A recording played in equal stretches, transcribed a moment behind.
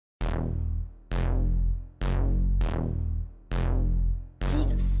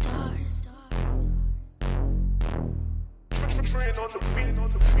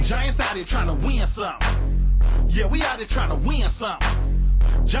Giants out here trying to win something. Yeah, we out here trying to win something.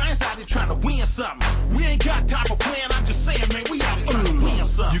 Giants out here trying to win something. We ain't got time for playing, I'm just saying, man, we out here trying to win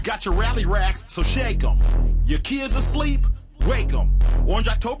something. You got your rally racks, so shake them. Your kids asleep, wake them. Orange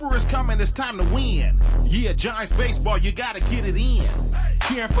October is coming, it's time to win. Yeah, Giants baseball, you gotta get it in.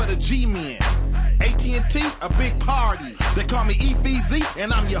 Cheering for the G-men. AT&T, a big party. They call me E40's,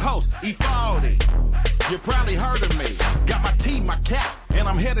 and I'm your host, E40. You probably heard of me. Got my tee, my cap, and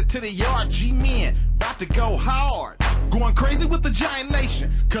I'm headed to the yard. G-men, about to go hard. Going crazy with the Giant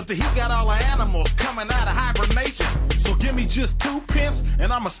Nation, cause the heat got all the animals coming out of hibernation. So give me just 2 pence,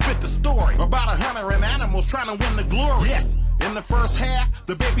 and I'ma spit the story about 100 animals trying to win the glory. Yes, in the first half,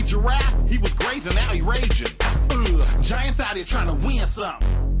 the baby giraffe, he was grazing, now he raging. Giants out here trying to win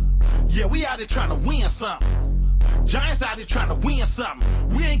something. Yeah, we out here trying to win something. Giants out here trying to win something.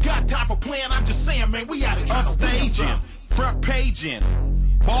 We ain't got time for playing, I'm just saying, man, we out here trying to win something. Front paging,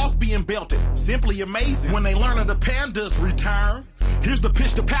 balls being belted, simply amazing. When they learn of the Pandas' return, here's the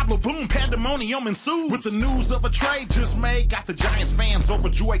pitch to Pablo, boom, pandemonium ensues. With the news of a trade just made, got the Giants fans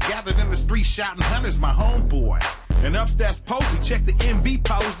overjoyed, gathered in the streets shouting, Hunter's my homeboy. And up steps Posey, check the MV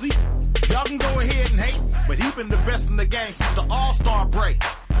Posey. Y'all can go ahead and hate, but he been the best in the game since the All-Star break.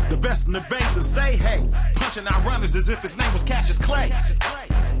 The best in the base and say hey, punching out runners as if his name was Cassius Clay.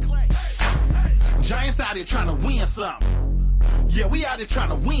 Giants out here trying to win something. Yeah, we out here trying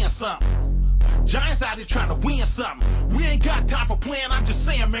to win something. Giants out here trying to win something. We ain't got time for playing, I'm just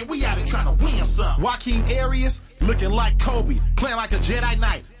saying, man, we out here trying to win something. Joaquin Arias, looking like Kobe, playing like a Jedi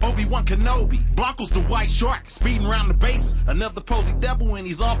Knight, Obi-Wan Kenobi. Blanco's the white shark, speeding around the base. Another Posey double and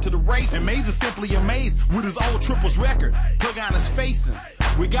he's off to the race. And Mays is simply amazed with his old triples record. Plug on his facing.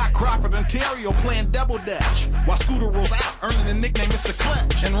 We got Crawford Ontario playing double dutch, while Scooter rolls out, earning the nickname Mr.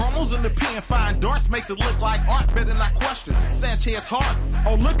 Clutch. And Romo's in the pen, fine darts, makes it look like art, better not question. Sanchez Hart,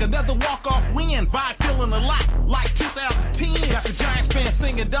 oh look, another walk-off win. Vibe feeling a lot like 2010. Got the Giants fans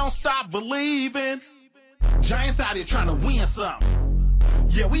singing, don't stop believing. Giants out here trying to win something.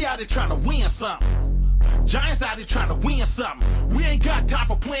 Yeah, we out here trying to win something. Giants out here trying to win something. We ain't got time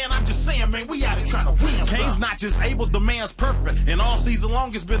for playing, I'm just saying, man, we out here trying to win something. Kane's not just able, the man's perfect. And all season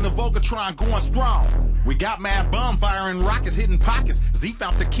long it's been the Volgatron going strong. We got Mad Bum firing rockets, hitting pockets. Z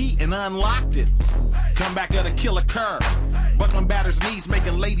found the key and unlocked it. Come back at a killer curve. Buckling batters' knees,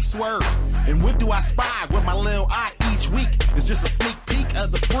 making lady swerve. And what do I spy with my little eye each week? It's just a sneak peek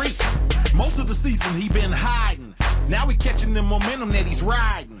of the freak. Most of the season he been hiding. Now we catching the momentum that he's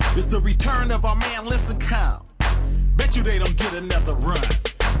riding. It's the return of our man, listen, come. Bet you they don't get another run.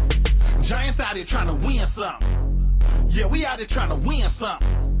 Giants out here trying to win something. Yeah, we out here trying to win something.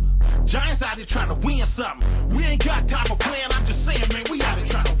 Giants out here trying to win something. We ain't got time for playing, I'm just saying, man, we out here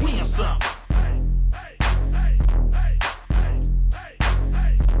trying to win something.